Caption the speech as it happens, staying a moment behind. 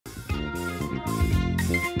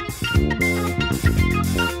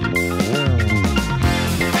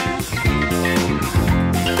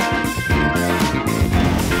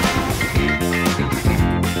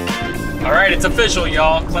It's official,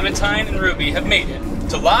 y'all. Clementine and Ruby have made it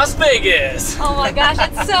to Las Vegas. Oh my gosh,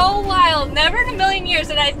 it's so wild. Never in a million years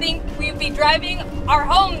did I think we'd be driving our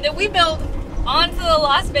home that we built onto the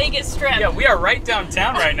Las Vegas Strip. Yeah, we are right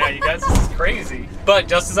downtown right now, you guys. This is crazy. But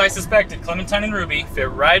just as I suspected, Clementine and Ruby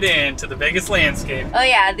fit right into the Vegas landscape. Oh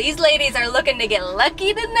yeah, these ladies are looking to get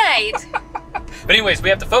lucky tonight. But anyways, we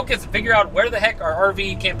have to focus and figure out where the heck our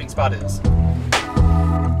RV camping spot is.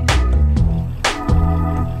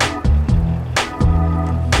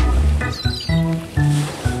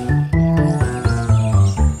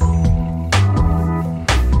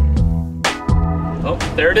 Oh,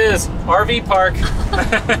 there it is, RV park.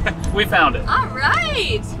 We found it. All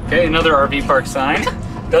right. Okay, another RV park sign.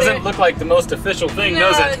 Doesn't look like the most official thing,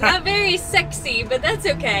 does it? Not very sexy, but that's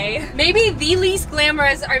okay. Maybe the least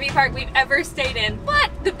glamorous RV park we've ever stayed in,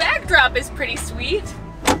 but the backdrop is pretty sweet.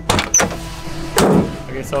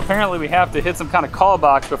 Okay, so apparently we have to hit some kind of call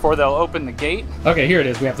box before they'll open the gate. Okay, here it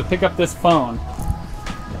is. We have to pick up this phone.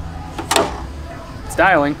 It's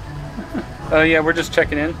dialing. Oh yeah, we're just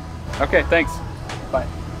checking in. Okay, thanks. Bye.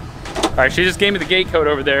 All right, she just gave me the gate code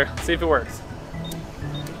over there. Let's see if it works.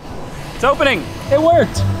 It's opening. It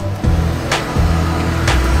worked.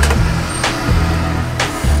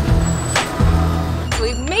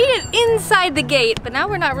 We've made it inside the gate, but now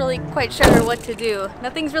we're not really quite sure what to do.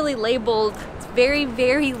 Nothing's really labeled. It's very,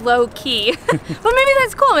 very low key. But maybe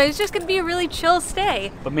that's cool. It's just gonna be a really chill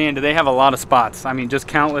stay. But man, do they have a lot of spots. I mean, just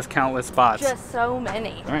countless spots. Just so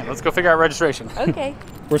many. All right, let's go figure out registration. Okay.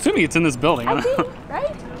 We're assuming it's in this building. I think,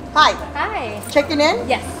 right? Hi. Hi. Checking in?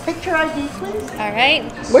 Yes. Picture ID, please. All right.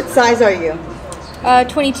 What size are you?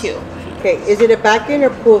 22. Okay, is it a back in or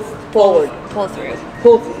pull forward? Pull through.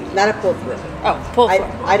 Pull through, not a pull through. Oh, pull through.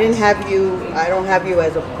 I don't have you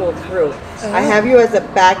as a pull through. I have you as a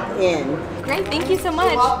back in. Great, thank you so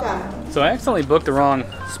much. You're welcome. So I accidentally booked the wrong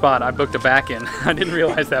spot. I booked a back in. I didn't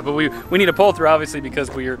realize that, but we need a pull through obviously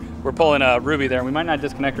because we're pulling Ruby there and we might not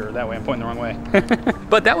disconnect her that way. I'm pointing the wrong way.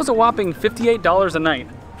 But that was a whopping $58 a night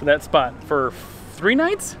for that spot for 3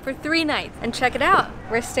 nights? For 3 nights. And check it out.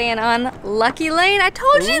 We're staying on Lucky Lane. I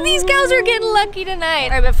told you these gals are getting lucky tonight. All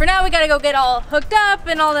right, but for now we gotta go get all hooked up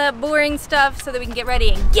and all that boring stuff so that we can get ready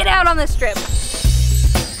and get out on the strip.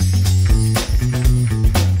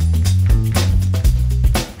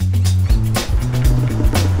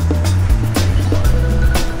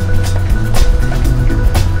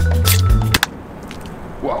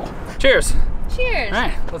 Whoa. Cheers. Cheers. All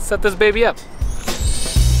right, let's set this baby up.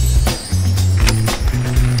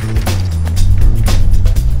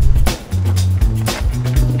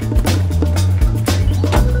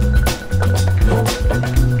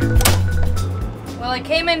 Well, I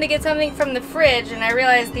came in to get something from the fridge and I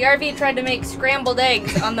realized the RV tried to make scrambled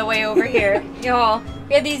eggs on the way over here. Y'all,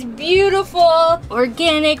 we had these beautiful,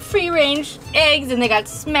 organic, free-range eggs and they got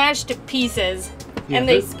smashed to pieces. And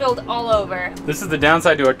they spilled all over. This is the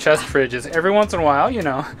downside to our chest fridge is every once in a while, you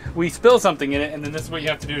know, we spill something in it and then this is what you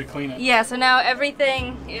have to do to clean it. Yeah, so now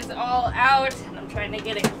everything is all out and I'm trying to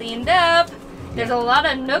get it cleaned up. There's a lot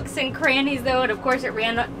of nooks and crannies though, and of course it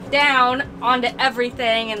ran down onto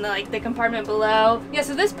everything and the compartment below. Yeah,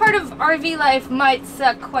 so this part of RV life might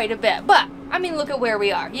suck quite a bit, but I mean, look at where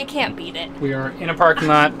we are. You can't beat it. We are in a parking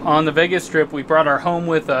lot on the Vegas Strip. We brought our home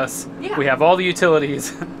with us. Yeah. We have all the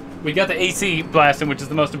utilities. We got the AC blasting, which is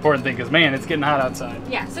the most important thing, because man, it's getting hot outside.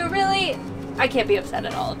 Yeah, so really, I can't be upset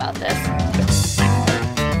at all about this.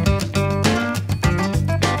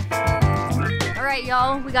 All right,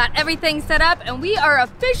 y'all, we got everything set up, and we are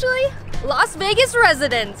officially Las Vegas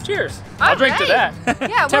residents. Cheers. I'll drink to that.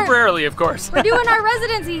 Yeah, temporarily, of course. We're doing our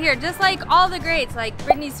residency here, just like all the greats, like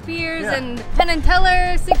Britney Spears and Penn and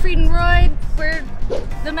Teller, Siegfried and Roy. We're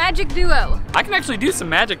the magic duo. I can actually do some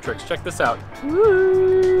magic tricks. Check this out.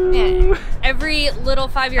 Yeah, every little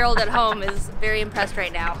 5-year-old at home is very impressed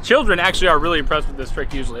right now. Children actually are really impressed with this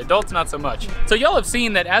trick usually. Adults, not so much. So y'all have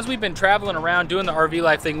seen that as we've been traveling around doing the RV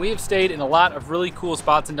life thing, we have stayed in a lot of really cool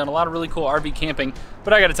spots and done a lot of really cool RV camping.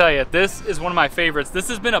 But I gotta tell you, this is one of my favorites. This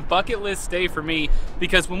has been a bucket list stay for me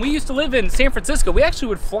because when we used to live in San Francisco, we actually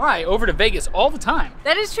would fly over to Vegas all the time.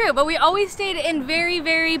 That is true, but we always stayed in very,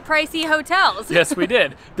 very pricey hotels. Yes, we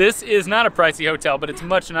did. This is not a pricey hotel, but it's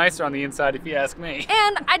much nicer on the inside if you ask me.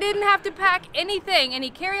 And I didn't have to pack anything, any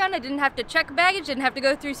carry-on. I didn't have to check baggage, didn't have to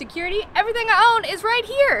go through security. Everything I own is right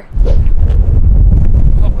here.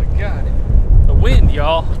 Oh my God. The wind,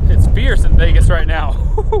 y'all. It's fierce in Vegas right now.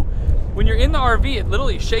 When you're in the RV, it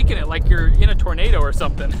literally is shaking it like you're in a tornado or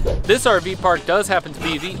something. This RV park does happen to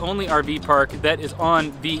be the only RV park that is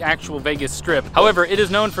on the actual Vegas Strip. However, it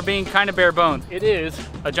is known for being kind of bare bones. It is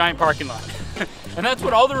a giant parking lot. And that's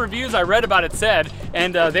what all the reviews I read about it said,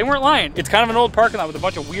 and they weren't lying. It's kind of an old parking lot with a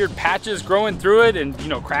bunch of weird patches growing through it and, you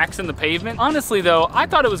know, cracks in the pavement. Honestly though, I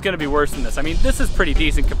thought it was gonna be worse than this. I mean, this is pretty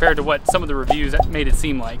decent compared to what some of the reviews made it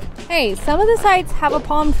seem like. Hey, some of the sites have a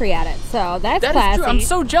palm tree at it, so that's That classy. is true. I'm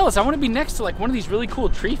so jealous. I want to be next to like one of these really cool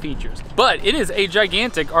tree features. But it is a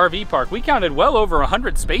gigantic RV park. We counted well over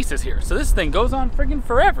 100 spaces here, so this thing goes on friggin'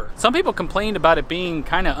 forever. Some people complained about it being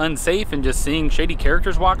kind of unsafe and just seeing shady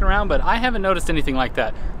characters walking around, but I haven't noticed anything like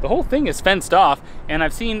that. The whole thing is fenced off, and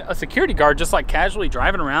I've seen a security guard just like casually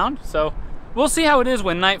driving around, so we'll see how it is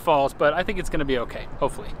when night falls, but I think it's gonna be okay,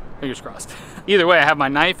 hopefully. Fingers crossed. Either way, I have my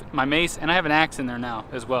knife, my mace, and I have an axe in there now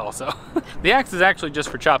as well, so. The axe is actually just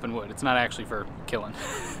for chopping wood. It's not actually for killing.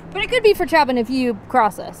 But it could be for chopping if you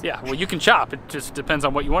cross us. Yeah, well, you can chop. It just depends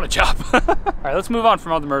on what you want to chop. All right, let's move on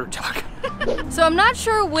from all the murder talk. So I'm not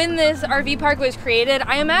sure when this RV park was created.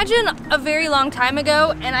 I imagine a very long time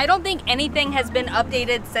ago, and I don't think anything has been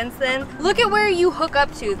updated since then. Look at where you hook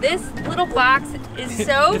up to. This little box is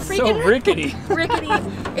so It's freaking so rickety. rickety.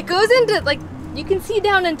 It goes into, like, you can see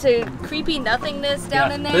down into creepy nothingness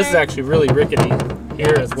down in there. This is actually really rickety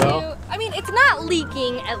here as well. I mean, it's not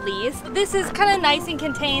leaking, at least. This is kind of nice and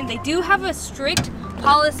contained. They do have a strict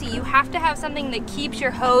policy. You have to have something that keeps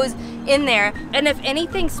your hose in there. And if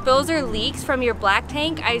anything spills or leaks from your black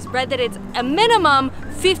tank, I read that it's a minimum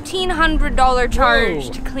 $1,500 charge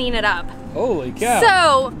Whoa. to clean it up. Holy cow.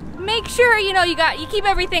 So make sure, you know, you keep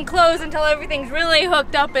everything closed until everything's really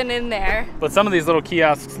hooked up and in there. But some of these little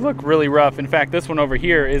kiosks look really rough. In fact, this one over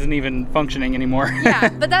here isn't even functioning anymore. Yeah,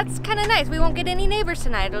 but that's kind of nice. We won't get any neighbors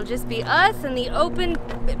tonight. It'll just be us and the open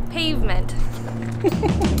pavement.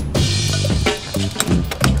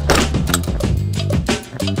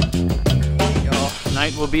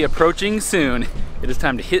 Night will be approaching soon. It is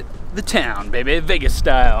time to hit the town, baby, Vegas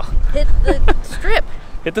style. Hit the strip.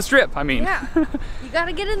 Hit the strip, I mean. Yeah, you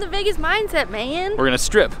gotta get in the Vegas mindset, man. We're gonna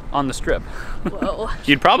strip on the strip. Whoa.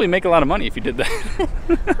 You'd probably make a lot of money if you did that.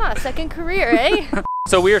 Huh, second career, eh?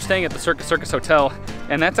 So we are staying at the Circus Circus Hotel,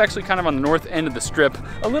 and that's actually kind of on the north end of the strip,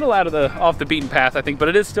 a little off the beaten path, I think, but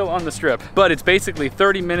it is still on the strip. But it's basically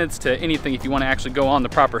 30 minutes to anything if you want to actually go on the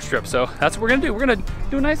proper strip. So that's what we're gonna do. We're gonna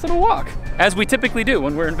do a nice little walk, as we typically do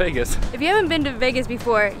when we're in Vegas. If you haven't been to Vegas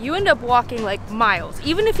before, you end up walking like miles,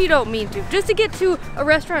 even if you don't mean to. Just to get to a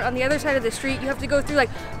restaurant on the other side of the street, you have to go through like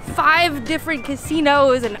 5 different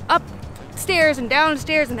casinos and upstairs and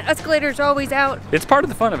downstairs, and the escalators are always out. It's part of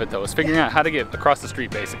the fun of it though, is figuring out how to get across the street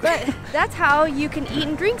basically. But that's how you can eat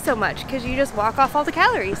and drink so much, because you just walk off all the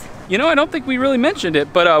calories. You know, I don't think we really mentioned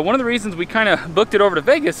it, but one of the reasons we kind of booked it over to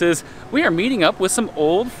Vegas is we are meeting up with some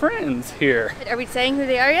old friends here. Are we saying who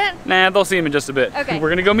they are yet? Nah, they'll see them in just a bit. Okay. We're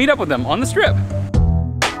gonna go meet up with them on the strip.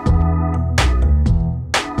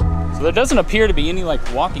 So there doesn't appear to be any like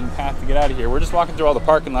walking path to get out of here. We're just walking through all the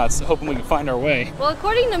parking lots, hoping we can find our way. Well,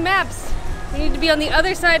 according to maps, we need to be on the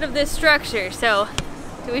other side of this structure, so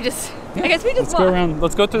do we just, I guess we just Let's walk. go around,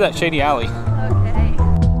 let's go through that shady alley. Okay.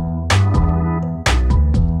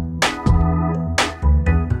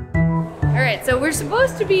 All right, so we're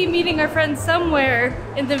supposed to be meeting our friends somewhere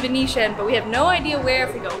in the Venetian, but we have no idea where,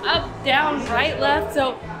 if we go up, down, right, left,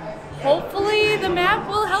 so hopefully the map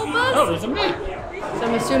will help us. Oh, there's a map. So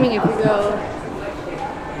I'm assuming if we go,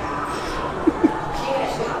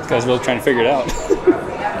 This guy's really trying to figure it out.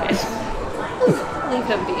 leave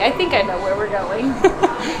him be. I think I know where we're going.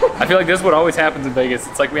 I feel like this is what always happens in Vegas.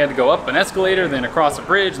 It's like we had to go up an escalator, then across a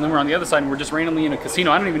bridge, and then we're on the other side and we're just randomly in a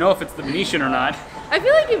casino. I don't even know if it's the Venetian or not. I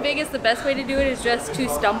feel like in Vegas the best way to do it is just to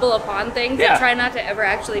stumble upon things Yeah. and try not to ever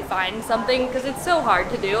actually find something, because it's so hard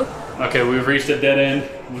to do. Okay, we've reached a dead end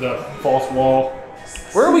with a false wall.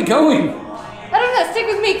 Where are we going? I don't know, stick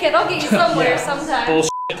with me, kid. I'll get you somewhere Yeah. sometime. Bullshit.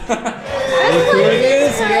 This Look who it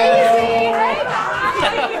is, crazy.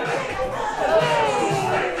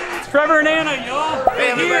 It's Trevor and Anna, y'all.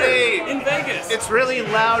 Hey, We're everybody. here in Vegas. It's really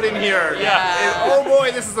loud in here. Yeah. And, oh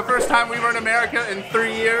boy, this is the first time we were in America in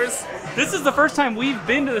 3 years. This is the first time we've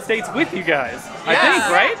been to the States with you guys. I Yeah.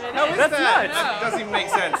 think, right? How is That's that? nuts. That doesn't even make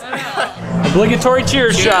sense. Obligatory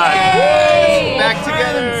cheers shot. Yay! Back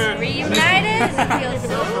together. Reunited. It feels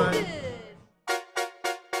so good.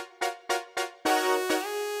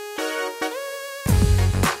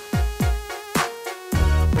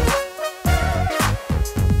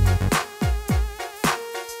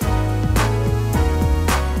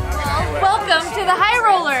 Welcome to the High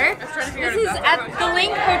Roller. This is at the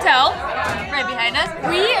Link Hotel, right behind us.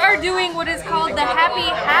 We are doing what is called the Happy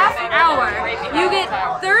Half Hour. You get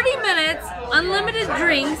 30 minutes unlimited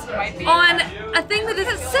drinks on a thing that is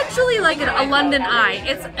essentially like a London Eye.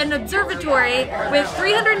 It's an observatory with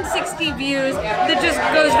 360 views that just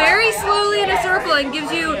goes very slowly in a circle and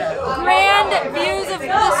gives you grand views of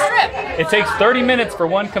the strip. It takes 30 minutes for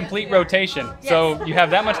one complete rotation, so you have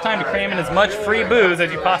that much time to cram in as much free booze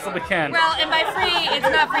as you possibly can. Well, and by free, it's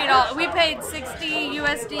not free at all. We paid 60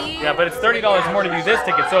 USD. Yeah, but it's $30 more to do this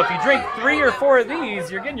ticket, so if you drink 3 or 4 of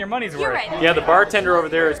these, you're getting your money's worth. Right. Yeah, the bartender over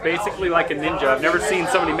there is basically like a ninja. I've never seen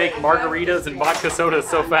somebody make margaritas and vodka sodas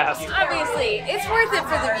so fast. Obviously, it's worth it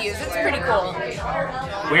for the views. It's pretty cool.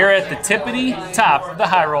 We're at the tippity top of the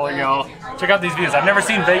high roller, y'all. Check out these views. I've never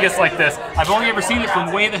seen Vegas like this. I've only ever seen it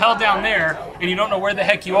from way the hell down there, and you don't know where the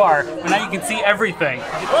heck you are, but now you can see everything.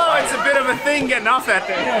 Whoa, it's a bit of a thing getting off that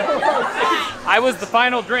thing. I was the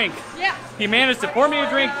final drink. Yeah. He managed to pour me a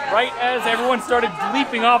drink right as everyone started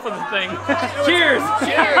leaping off of the thing. Cheers!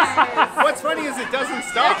 Cheers! What's funny is it doesn't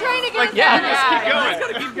stop. They're trying to get like, us yeah, back. just keep going. Just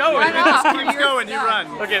gotta keep going. Why It just not? keeps going, you run.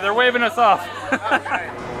 Okay, they're waving us off.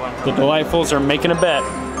 The Delightfuls are making a bet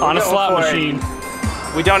on a slot for it.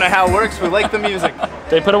 machine. We don't know how it works, we like the music.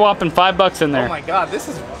 They put a whopping $5 in there. Oh my god, this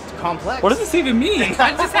is complex. What does this even mean?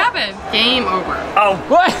 What just happened? Game over. Oh,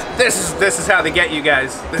 what? This is how they get you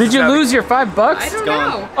guys. Did you lose your $5? I don't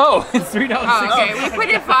know. Oh, it's $3.60. Oh, okay, we put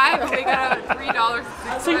in 5 and we got a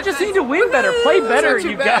 $3. So you just need to win better, play better, Not too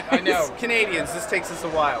you bad. guys. I know. Canadians, this takes us a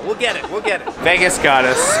while. We'll get it, we'll get it. Vegas got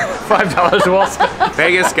us. $5 well spent.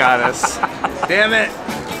 Vegas got us. Damn it.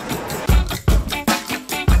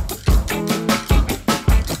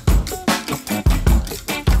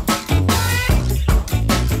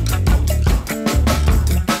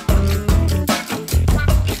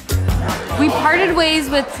 We parted ways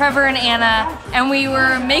with Trevor and Anna, and we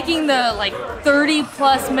were making the like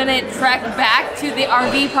 30+ minute trek back to the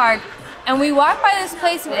RV park, and we walked by this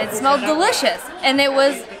place and it smelled delicious, and it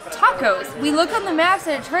was tacos. We looked on the maps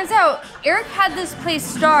and it turns out Eric had this place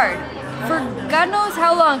starred for God knows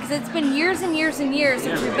how long, because it's been years and years and years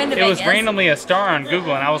since we've been to It Vegas. was randomly a star on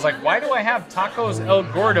Google, and I was like, why do I have Tacos El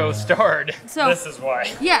Gordo starred? So- This is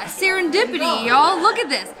why. Yeah, serendipity, y'all. Look at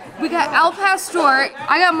this. We got Al Pastor.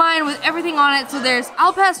 I got mine with everything on it. So there's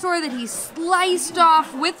Al Pastor that he sliced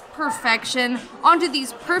off with perfection onto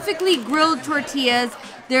these perfectly grilled tortillas.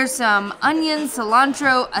 There's some onion,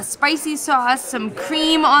 cilantro, a spicy sauce, some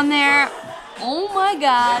cream on there. Oh my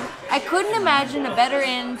God. I couldn't imagine a better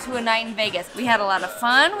end to a night in Vegas. We had a lot of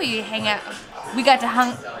fun. We got to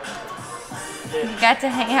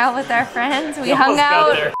hang out with our friends. We hung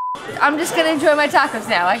out. I'm just gonna enjoy my tacos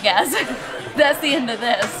now, I guess. That's the end of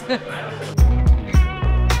this.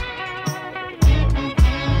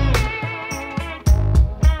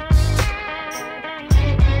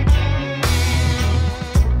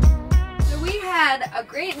 So we had a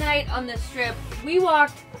great night on this trip. We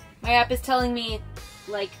walked, my app is telling me,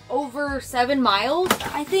 like over 7 miles,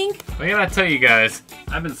 I think. I gotta tell you guys,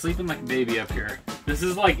 I've been sleeping like a baby up here. This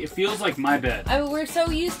is like, it feels like my bed. I mean, we're so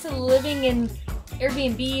used to living in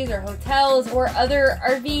Airbnbs or hotels or other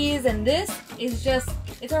RVs, and this is just,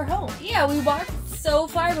 it's our home. Yeah, we walked so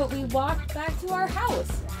far, but we walked back to our house.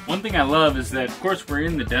 One thing I love is that, of course, we're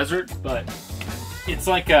in the desert, but it's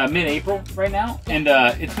like mid-April right now, and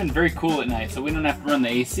it's been very cool at night, so we don't have to run the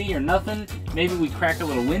AC or nothing. Maybe we crack a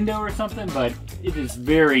little window or something, but it is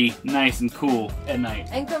very nice and cool at night.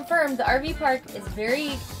 And confirmed, the RV park is very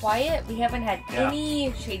quiet. We haven't had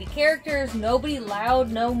any shady characters, nobody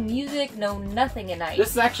loud, no music, no nothing at night. This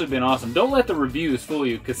has actually been awesome. Don't let the reviews fool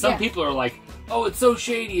you, because some people are like, oh, it's so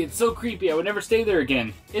shady, it's so creepy, I would never stay there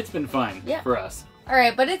again. It's been fun for us.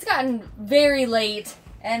 Alright, but it's gotten very late,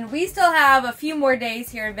 and we still have a few more days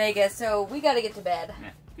here in Vegas, so we gotta get to bed. Yeah.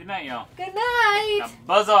 Good night, y'all. Good night! Now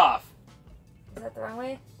buzz off. Is that the wrong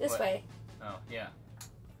way? This way. Oh, yeah.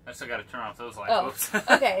 I still gotta turn off those lights. Oh, Whoops.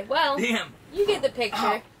 okay, well, Damn. you get the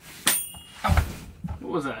picture. What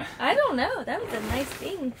was that? I don't know, that was a nice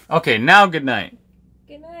thing. Okay, now good night.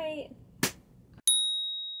 Good night.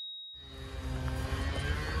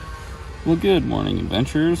 Well, good morning,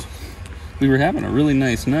 adventurers. We were having a really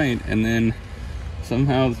nice night, and then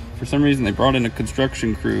somehow, for some reason, they brought in a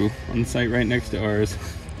construction crew on site right next to ours.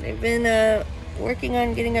 They've been working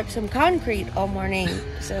on getting up some concrete all morning,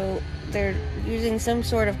 so they're using some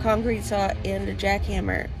sort of concrete saw and a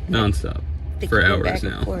jackhammer. Non-stop. to For keep it hours back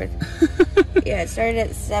now. and forth. Yeah, it started at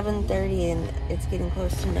 7:30 and it's getting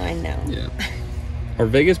close to 9 now. Yeah. Our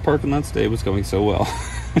Vegas parking lot stay was going so well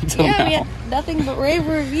until Yeah, now. we had nothing but rave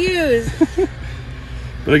reviews.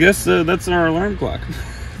 But I guess that's our alarm clock.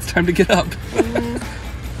 It's time to get up.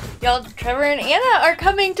 Y'all, Trevor and Anna are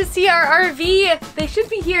coming to see our RV. They should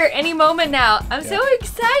be here any moment now. I'm so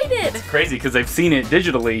excited. It's crazy because they've seen it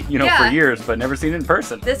digitally, you know, for years, but never seen it in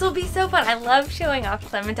person. This will be so fun. I love showing off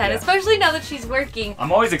Clementine, especially now that she's working.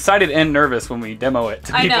 I'm always excited and nervous when we demo it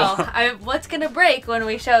to people. I know. What's gonna break when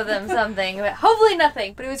we show them something? But hopefully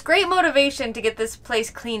nothing. But it was great motivation to get this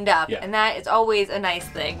place cleaned up, and that is always a nice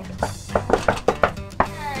thing.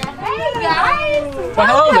 Hey guys!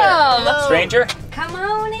 Well, hello there, stranger. Come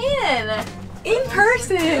on in. In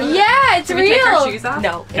person. Yeah, it's Can real. we take our shoes off?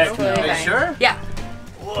 No, Heck it's no. totally Are you fine. sure? Yeah.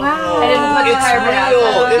 Wow. I didn't put the It's hardware out.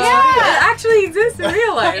 real. It's It actually exists in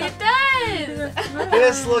real life. It does.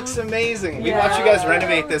 This looks amazing. We watched you guys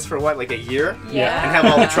renovate this for what, like a year? Yeah. And have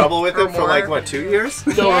all the trouble with it for more. like, what, 2 years?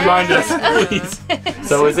 Don't remind us, please.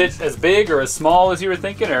 So is it as big or as small as you were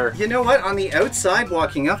thinking, or? You know what? On the outside,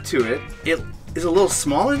 walking up to it, it is a little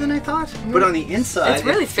smaller than I thought. But on the inside, It's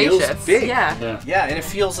really it feels spacious. big. Yeah. Yeah, and it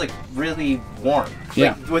feels like really warm.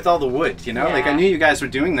 Yeah. Like, with all the wood, you know? Like I knew you guys were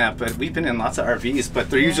doing that, but we've been in lots of RVs, but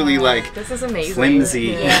they're usually like This is amazing.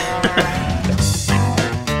 flimsy.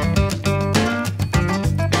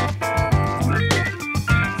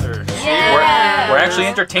 We're actually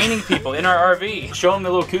entertaining people in our RV. Show them the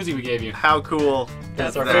little koozie we gave you. How cool.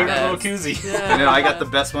 That's is our that? favorite little koozie. I know, I got the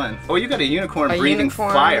best one. Oh, you got a unicorn A breathing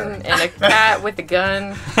unicorn fire. and a cat with a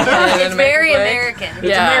gun. It's very American.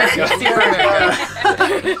 Yeah, super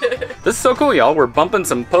American. This is so cool, y'all. We're bumping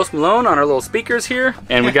some Post Malone on our little speakers here,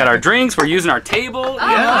 and we got our drinks. We're using our table.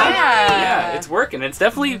 Yeah, it's working. It's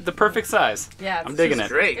definitely the perfect size. Yeah, I'm digging it.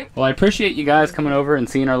 Great. Well, I appreciate you guys coming over and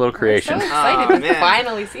seeing our little creation. So excited to man.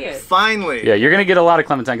 finally see it. Finally. Yeah, you're gonna get a lot of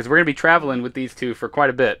Clementine because we're gonna be traveling with these two for quite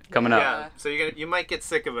a bit coming up. Yeah. So you might get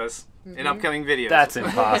sick of us in upcoming videos. That's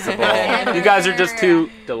impossible. You guys are just too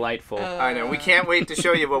delightful. I know. We can't wait to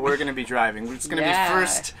show you what we're going to be driving. It's going to be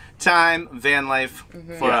first time van life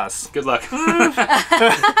for us. Good luck. Hopefully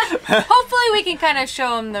we can kind of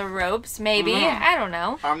show them the ropes, maybe. I don't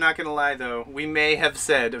know. I'm not going to lie, though. We may have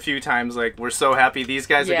said a few times, like, we're so happy these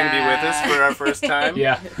guys are going to be with us for our first time.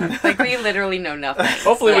 Yeah. Like we literally know nothing.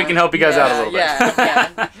 Hopefully we can help you guys out a little bit.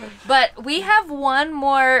 Yeah. But we have one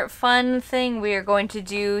more fun thing we are going to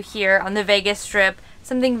do here on the Vegas Strip.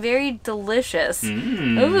 Something very delicious.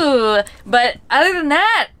 Ooh. But other than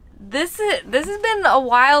that, this has been a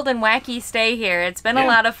wild and wacky stay here. It's been a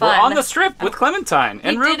lot of fun. We're on the Strip with Clementine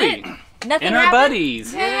and We did Ruby. it. Nothing And our happened.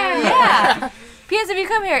 buddies. Yeah. P.S. if you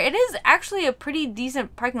come here, it is actually a pretty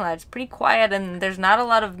decent parking lot. It's pretty quiet and there's not a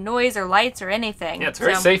lot of noise or lights or anything. Yeah, it's a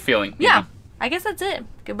very safe feeling. Yeah. I guess that's it.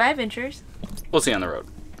 Goodbye, adventurers. We'll see you on the road.